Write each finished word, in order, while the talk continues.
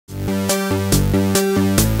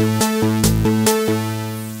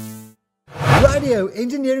Hello,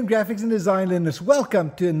 engineering, graphics and design learners.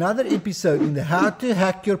 Welcome to another episode in the How to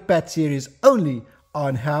Hack Your PAT series only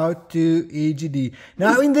on HowToEGD.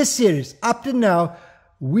 Now in this series, up to now,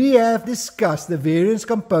 we have discussed the various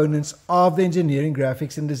components of the engineering,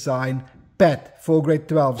 graphics and design PAT for grade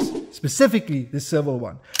 12s, specifically the civil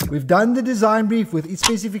one. We've done the design brief with its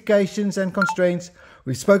specifications and constraints.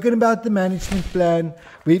 We've spoken about the management plan.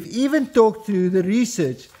 We've even talked through the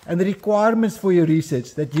research and the requirements for your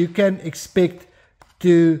research that you can expect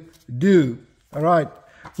to do. All right.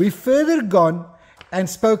 We've further gone and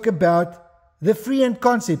spoke about the freehand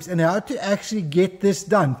concepts and how to actually get this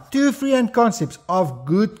done. 2 freehand concepts of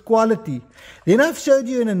good quality. Then I've showed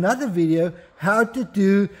you in another video how to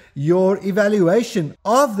do your evaluation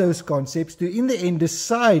of those concepts to in the end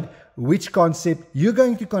decide which concept you're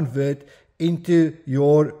going to convert into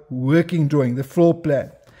your working drawing, the floor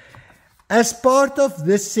plan. As part of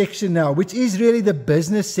this section now, which is really the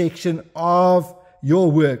business section of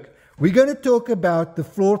your work, we're going to talk about the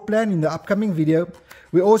floor plan in the upcoming video.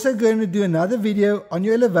 We're also going to do another video on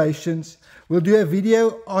your elevations. We'll do a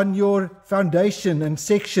video on your foundation and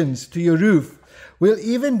sections to your roof. We'll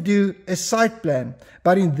even do a site plan.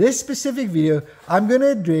 But in this specific video, I'm going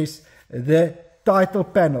to address the title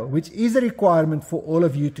panel, which is a requirement for all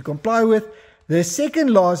of you to comply with. The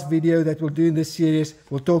second last video that we'll do in this series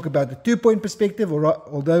will talk about the 2-point perspective,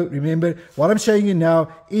 although remember, what I'm showing you now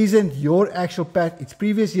isn't your actual PAT, it's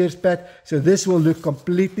previous year's PAT, so this will look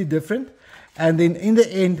completely different. And then in the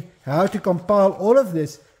end, how to compile all of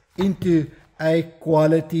this into a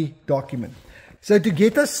quality document. So to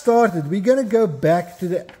get us started, we're going to go back to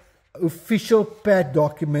the official PAT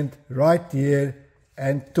document right here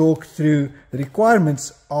and talk through the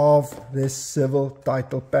requirements of this civil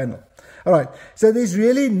title panel. All right, so there's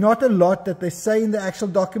really not a lot that they say in the actual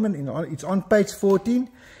document. It's on page 14.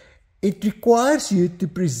 It requires you to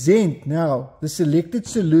present now the selected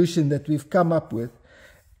solution that we've come up with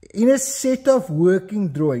in a set of working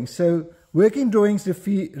drawings. So working drawings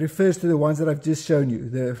refers to the ones that I've just shown you.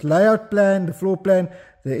 The layout plan, the floor plan,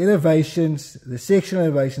 the elevations, the sectional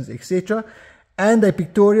elevations, etc. And a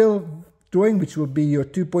pictorial drawing, which will be your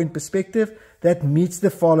 2-point perspective, that meets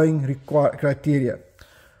the following criteria.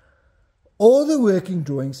 All the working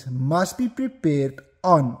drawings must be prepared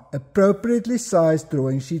on appropriately sized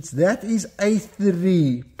drawing sheets. That is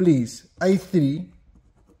A3, please. A3.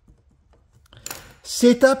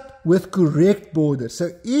 Set up with correct border. So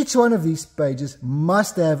each one of these pages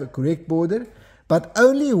must have a correct border, but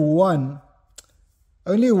only one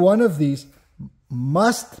of these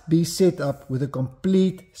must be set up with a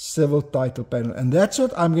complete civil title panel. And that's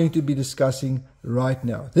what I'm going to be discussing right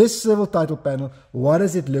now. This civil title panel, what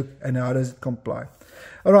does it look and how does it comply?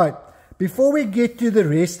 All right, before we get to the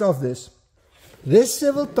rest of this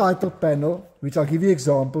civil title panel, which I'll give you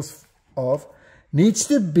examples of, needs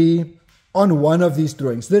to be on one of these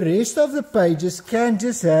drawings. The rest of the pages can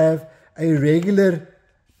just have a regular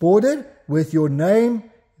border with your name,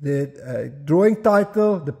 the drawing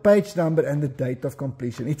title, the page number and the date of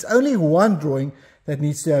completion. It's only one drawing that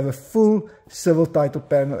needs to have a full civil title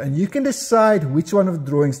panel, and you can decide which one of the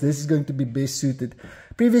drawings this is going to be best suited.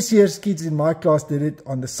 Previous year's kids in my class did it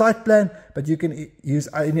on the site plan, but you can use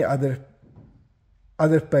any other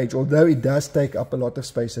page, although it does take up a lot of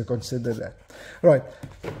space, so consider that. All right,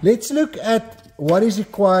 let's look at what is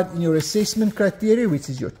required in your assessment criteria, which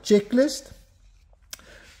is your checklist.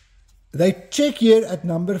 They check here at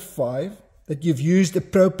number 5 that you've used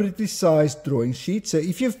appropriately sized drawing sheets. So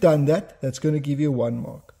if you've done that, that's going to give you 1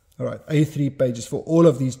 mark. All right, A3 pages for all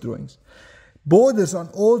of these drawings. Borders on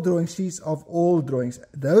all drawing sheets of all drawings.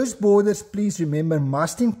 Those borders, please remember,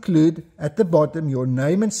 must include at the bottom your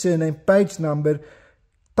name and surname, page number,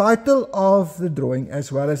 title of the drawing,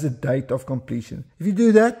 as well as the date of completion. If you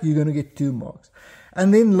do that, you're going to get 2 marks.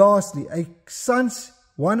 And then lastly, a SANS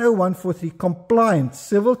 10143 compliant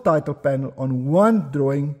civil title panel on 1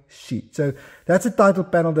 drawing sheet. So that's a title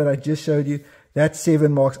panel that I just showed you. That's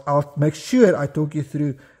 7 marks. I'll make sure I talk you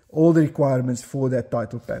through all the requirements for that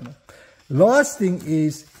title panel. Last thing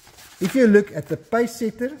is, if you look at the page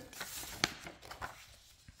setter,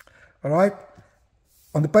 all right,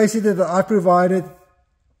 on the page setter that I provided,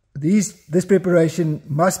 this preparation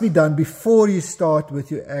must be done before you start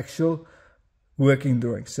with your actual working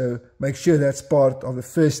drawing. So make sure that's part of the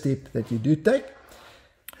first step that you do take.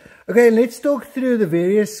 Okay, let's talk through the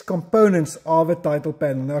various components of a title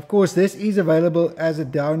panel. Now, of course, this is available as a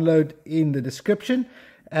download in the description,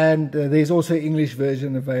 and there's also an English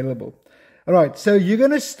version available. All right, so you're going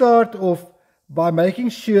to start off by making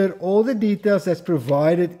sure all the details that's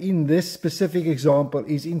provided in this specific example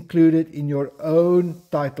is included in your own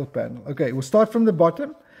title panel. Okay, we'll start from the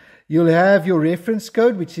bottom. You'll have your reference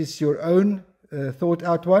code, which is your own thought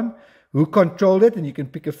out one. Who controlled it, and you can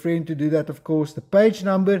pick a friend to do that, of course. The page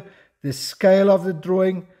number, the scale of the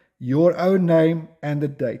drawing, your own name, and the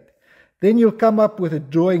date. Then you'll come up with a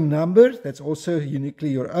drawing number that's also uniquely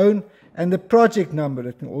your own, and the project number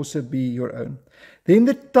that can also be your own. Then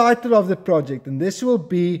the title of the project, and this will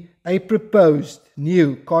be a proposed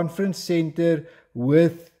new conference center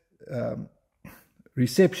with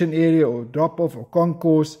reception area or drop-off or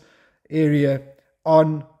concourse area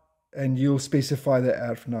on, and you'll specify the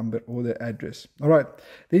ERF number or the address. All right.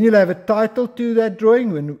 Then you'll have a title to that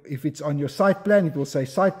drawing. If it's on your site plan, it will say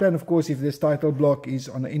site plan. Of course, if this title block is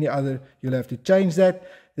on any other, you'll have to change that.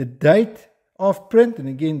 The date of print, and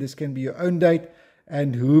again, this can be your own date,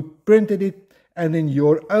 and who printed it, and then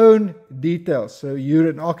your own details. So you're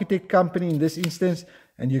an architect company in this instance,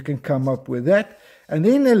 and you can come up with that. And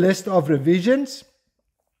then a list of revisions.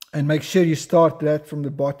 And make sure you start that from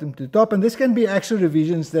the bottom to the top. And this can be actual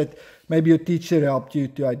revisions that maybe your teacher helped you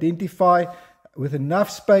to identify with enough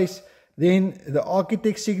space. Then the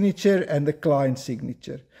architect's signature and the client's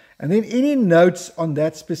signature. And then any notes on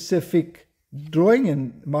that specific drawing,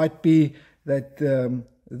 and might be that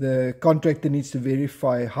the contractor needs to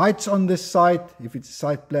verify heights on this site, if it's a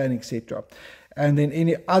site plan, etc. And then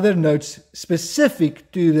any other notes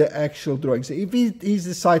specific to the actual drawing. So if it is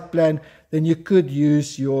the site plan, then you could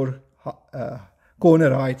use your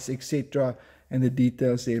corner heights, etc., and the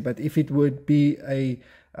details there. But if it would be a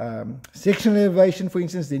sectional elevation, for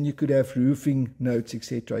instance, then you could have roofing notes,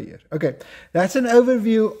 etc. here. Okay, that's an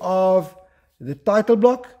overview of the title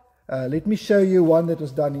block. Let me show you one that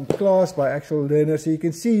was done in class by actual learners. So you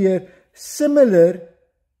can see here similar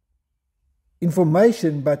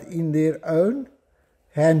information, but in their own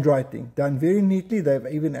handwriting, done very neatly. They've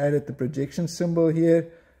even added the projection symbol here,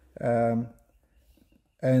 and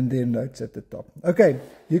then notes at the top. Okay,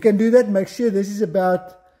 you can do that. Make sure this is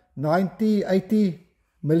about 80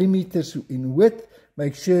 millimeters in width.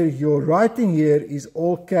 Make sure your writing here is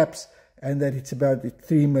all caps and that it's about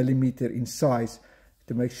 3 millimeter in size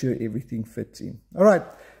to make sure everything fits in. All right,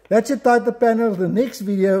 that's your title panel. The next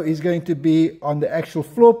video is going to be on the actual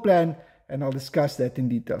floor plan, and I'll discuss that in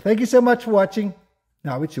detail. Thank you so much for watching.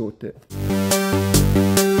 Now it's your turn.